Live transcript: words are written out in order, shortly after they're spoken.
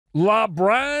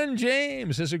LeBron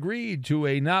James has agreed to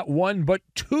a not one but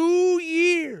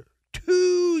two-year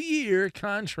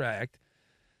contract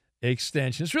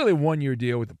extension. It's really a one-year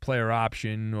deal with the player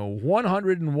option,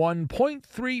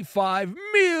 $101.35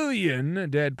 million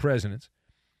dead presidents.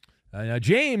 Now,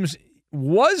 James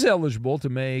was eligible to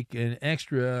make an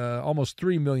extra almost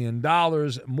 $3 million,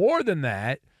 more than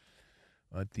that.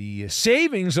 But the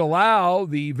savings allow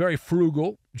the very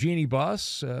frugal Jeannie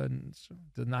Buss to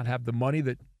not have the money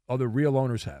that other real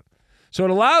owners have. So it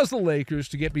allows the Lakers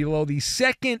to get below the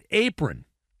second apron.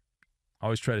 I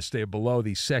always try to stay below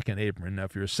the second apron. Now,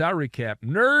 if you're a salary cap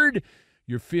nerd,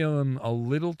 you're feeling a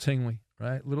little tingly,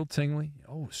 right? Little tingly.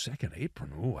 Oh, second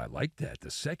apron. Oh, I like that.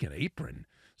 The second apron.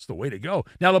 It's the way to go.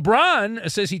 Now, LeBron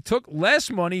says he took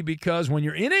less money because when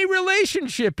you're in a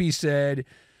relationship, he said,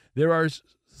 there are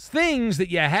things that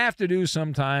you have to do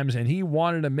sometimes, and he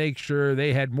wanted to make sure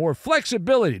they had more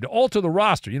flexibility to alter the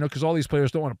roster, because all these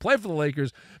players don't want to play for the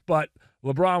Lakers, but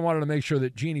LeBron wanted to make sure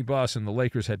that Jeannie Buss and the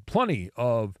Lakers had plenty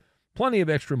of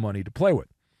extra money to play with.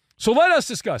 So let us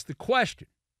discuss the question.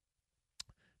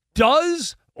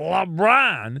 Does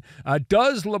LeBron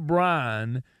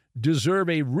deserve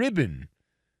a ribbon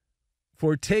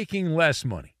for taking less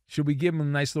money? Should we give him a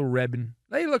nice little ribbon?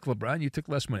 Hey, look, LeBron, you took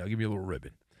less money. I'll give you a little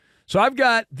ribbon. So I've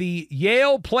got the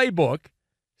Yale Playbook,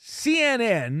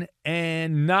 CNN,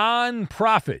 and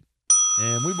Nonprofit.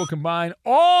 And we will combine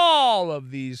all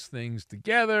of these things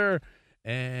together,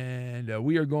 and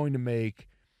we are going to make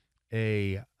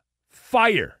a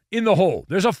fire in the hole.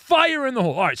 There's a fire in the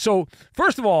hole. All right, so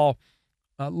first of all,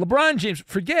 LeBron James,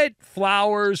 forget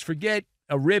flowers, forget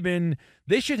a ribbon.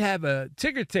 They should have a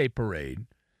ticker tape parade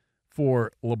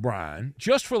for LeBron,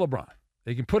 just for LeBron.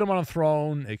 They can put him on a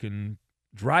throne. They can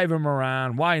drive him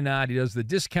around. Why not? He does the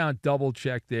discount double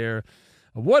check there.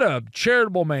 What a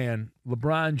charitable man,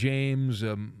 LeBron James,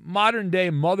 modern-day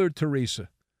Mother Teresa.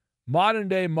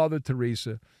 Modern-day Mother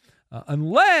Teresa.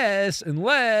 Unless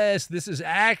this is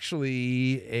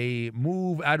actually a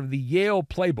move out of the Yale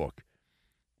Playbook,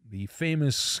 the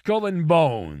famous skull and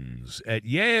bones at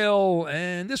Yale,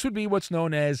 and this would be what's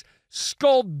known as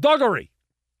skullduggery.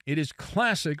 It is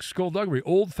classic skullduggery,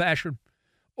 old-fashioned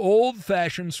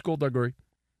skullduggery,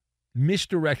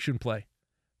 misdirection play,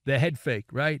 the head fake,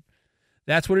 right?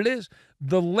 That's what it is.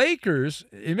 The Lakers,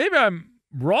 and maybe I'm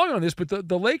wrong on this, but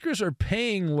the Lakers are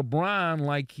paying LeBron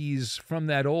like he's from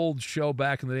that old show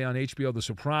back in the day on HBO, The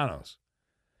Sopranos,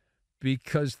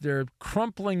 because they're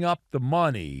crumpling up the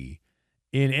money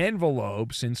in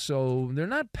envelopes, and so they're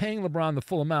not paying LeBron the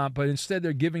full amount, but instead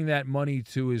they're giving that money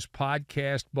to his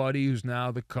podcast buddy who's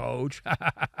now the coach.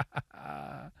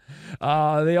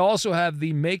 They also have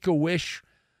the Make-A-Wish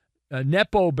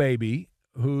Nepo baby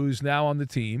who's now on the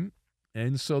team.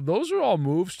 And so those are all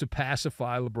moves to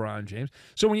pacify LeBron James.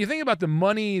 So when you think about the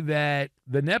money that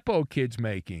the Nepo kid's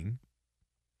making,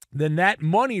 then that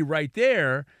money right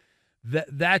there,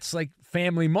 that's like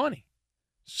family money.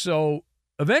 So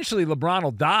eventually LeBron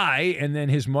will die, and then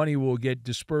his money will get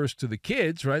dispersed to the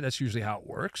kids, right? That's usually how it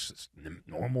works. It's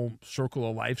normal circle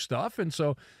of life stuff. And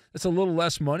so it's a little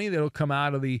less money that'll come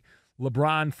out of the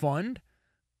LeBron fund,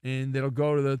 and that'll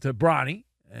go to Bronny.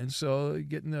 And so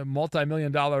getting a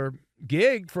multi-million-dollar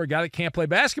gig for a guy that can't play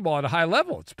basketball at a high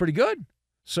level, it's pretty good.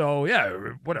 So, yeah,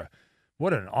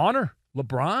 what an honor.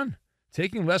 LeBron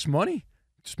taking less money.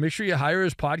 Just make sure you hire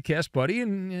his podcast buddy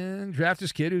and draft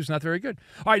his kid who's not very good.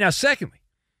 All right, now, secondly,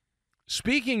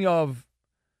 speaking of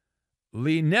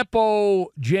Nepo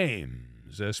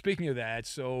James, speaking of that,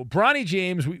 so Bronny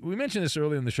James, we mentioned this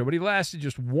earlier in the show, but he lasted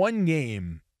just one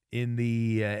game in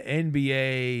the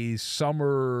NBA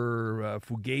summer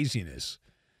fugaziness,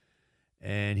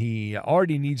 and he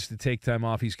already needs to take time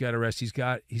off. He's got to rest. He's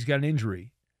got an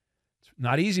injury. It's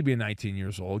not easy being 19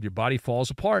 years old. Your body falls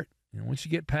apart. Once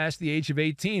you get past the age of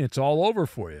 18, it's all over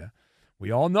for you.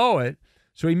 We all know it.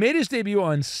 So he made his debut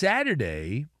on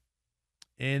Saturday,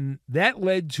 and that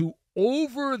led to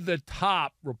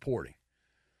over-the-top reporting.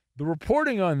 The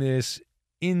reporting on this,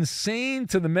 insane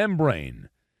to the membrane.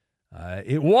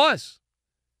 It was.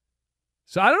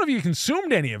 So I don't know if you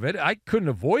consumed any of it. I couldn't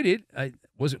avoid it. I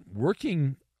wasn't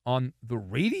working on the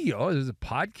radio. There's a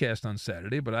podcast on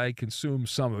Saturday, but I consumed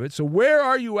some of it. So where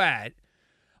are you at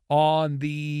on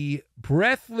the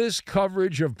breathless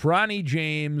coverage of Bronny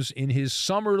James in his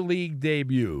Summer League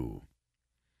debut?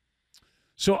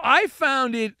 So I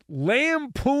found it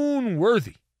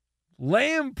lampoon-worthy.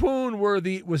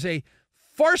 Lampoon-worthy. It was a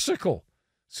farcical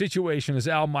situation, as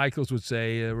Al Michaels would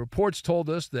say. Reports told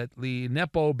us that the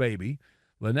Nepo baby,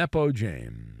 Nepo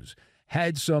James,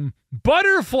 had some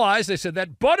butterflies. They said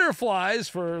that butterflies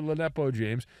for Lanepo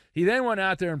James. He then went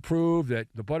out there and proved that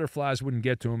the butterflies wouldn't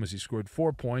get to him as he scored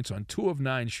 4 points on 2 of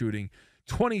 9 shooting,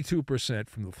 22%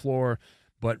 from the floor,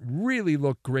 but really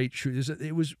looked great shooting.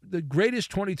 It was the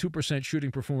greatest 22%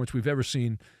 shooting performance we've ever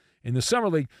seen in the Summer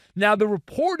League. Now, the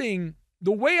reporting,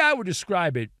 the way I would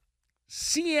describe it,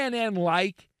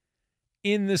 CNN-like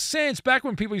in the sense, back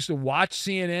when people used to watch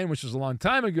CNN, which was a long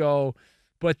time ago,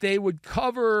 but they would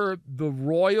cover the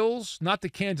Royals, not the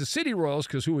Kansas City Royals,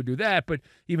 because who would do that? But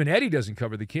even Eddie doesn't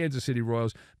cover the Kansas City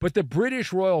Royals, but the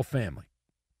British royal family.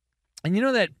 And you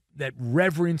know that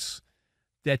reverence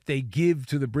that they give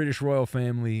to the British royal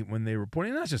family when they report,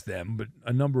 not just them, but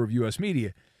a number of U.S.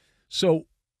 media. So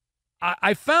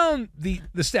I found the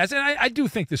stats, and I do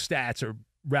think the stats are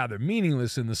rather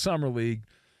meaningless in the Summer League,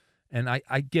 and I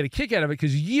get a kick out of it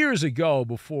because years ago,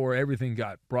 before everything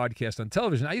got broadcast on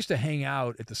television, I used to hang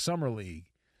out at the Summer League.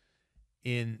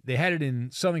 They had it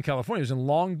in Southern California. It was in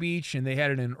Long Beach, and they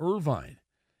had it in Irvine.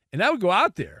 And I would go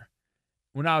out there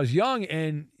when I was young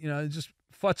and, just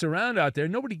futz around out there.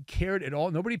 Nobody cared at all.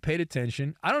 Nobody paid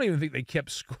attention. I don't even think they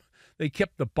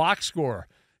kept the box score.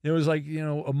 It was like,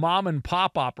 a mom and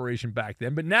pop operation back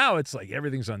then. But now it's like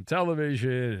everything's on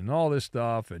television and all this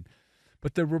stuff.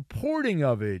 But the reporting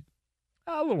of it,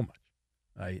 a little much.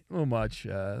 Right? A little much.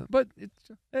 But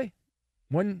it's, hey,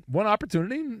 one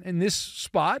opportunity. In this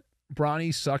spot,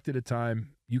 Bronny sucked at a time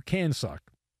you can suck.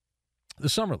 The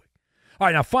Summer League. All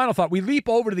right, now, final thought. We leap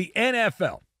over to the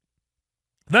NFL,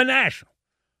 the National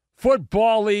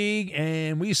Football League,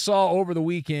 and we saw over the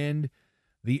weekend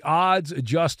the odds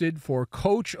adjusted for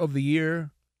Coach of the Year.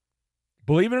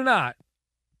 Believe it or not,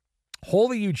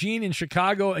 Holy Eugene in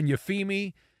Chicago and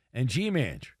Yefimi and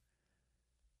G-Mange.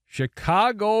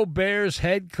 Chicago Bears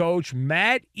head coach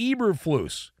Matt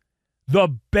Eberflus, the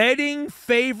betting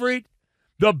favorite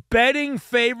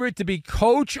to be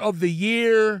Coach of the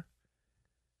Year.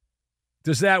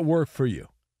 Does that work for you?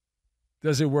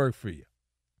 Does it work for you?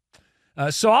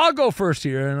 So I'll go first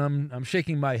here, and I'm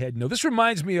shaking my head no. This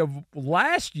reminds me of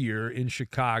last year in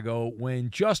Chicago when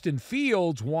Justin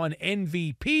Fields won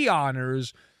MVP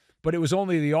honors, but it was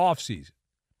only the offseason.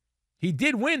 He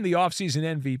did win the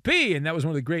offseason MVP, and that was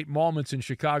one of the great moments in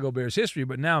Chicago Bears history,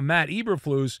 but now Matt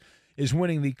Eberflus is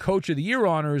winning the Coach of the Year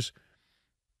honors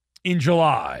in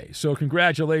July. So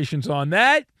congratulations on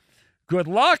that. Good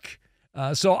luck.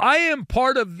 So I am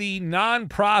part of the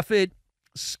nonprofit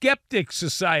Skeptic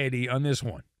Society on this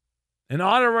one, an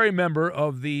honorary member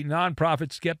of the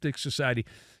nonprofit Skeptic Society.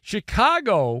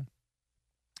 Chicago,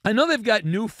 I know they've got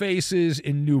new faces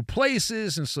in new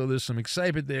places, and so there's some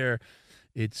excitement there.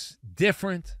 It's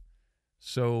different,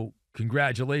 so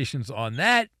congratulations on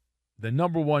that. The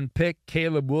number 1 pick,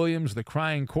 Caleb Williams, the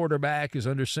crying quarterback, is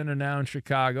under center now in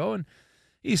Chicago, and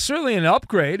he's certainly an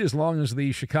upgrade as long as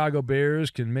the Chicago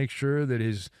Bears can make sure that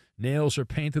his nails are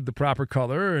painted the proper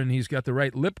color and he's got the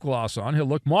right lip gloss on. He'll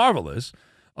look marvelous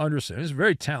under center. He's a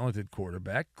very talented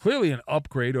quarterback, clearly an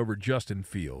upgrade over Justin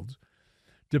Fields,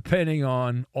 depending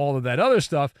on all of that other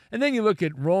stuff. And then you look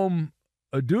at Rome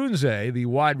Odunze, the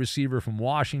wide receiver from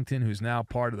Washington, who's now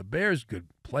part of the Bears, good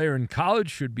player in college,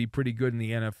 should be pretty good in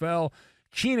the NFL.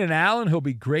 Keenan Allen, he'll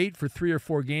be great for 3 or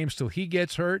 4 games till he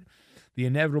gets hurt. The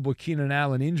inevitable Keenan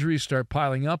Allen injuries start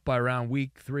piling up by around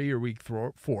week 3 or week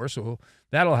 4, so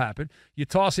that'll happen. You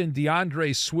toss in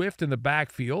DeAndre Swift in the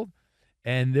backfield,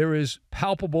 and there is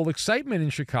palpable excitement in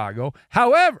Chicago.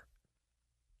 However,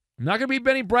 I'm not going to be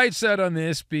Benny Brightside on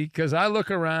this because I look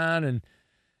around and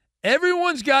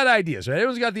everyone's got ideas, right?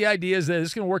 Everyone's got the ideas that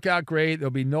it's going to work out great.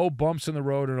 There'll be no bumps in the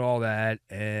road and all that.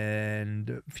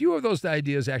 And a few of those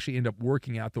ideas actually end up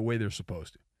working out the way they're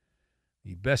supposed to.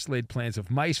 The best laid plans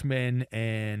of mice men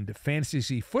and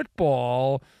fantasy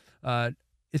football.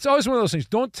 It's always one of those things.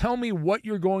 Don't tell me what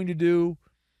you're going to do.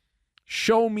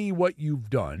 Show me what you've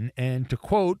done. And to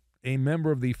quote a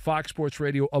member of the Fox Sports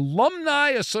Radio Alumni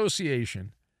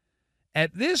Association,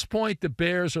 at this point, the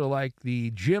Bears are like the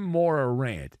Jim Mora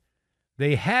rant.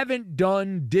 They haven't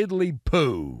done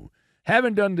diddly-poo.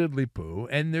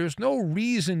 And there's no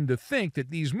reason to think that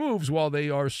these moves, while they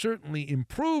are certainly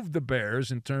improved the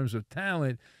Bears in terms of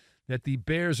talent, that the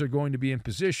Bears are going to be in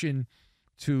position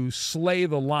to slay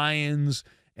the Lions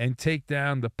and take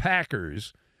down the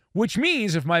Packers, which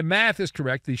means, if my math is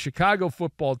correct, the Chicago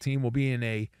football team will be in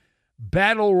a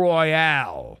battle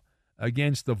royale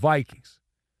against the Vikings.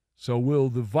 So will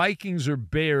the Vikings or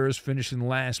Bears finish in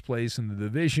last place in the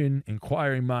division?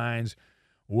 Inquiring minds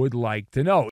would like to know.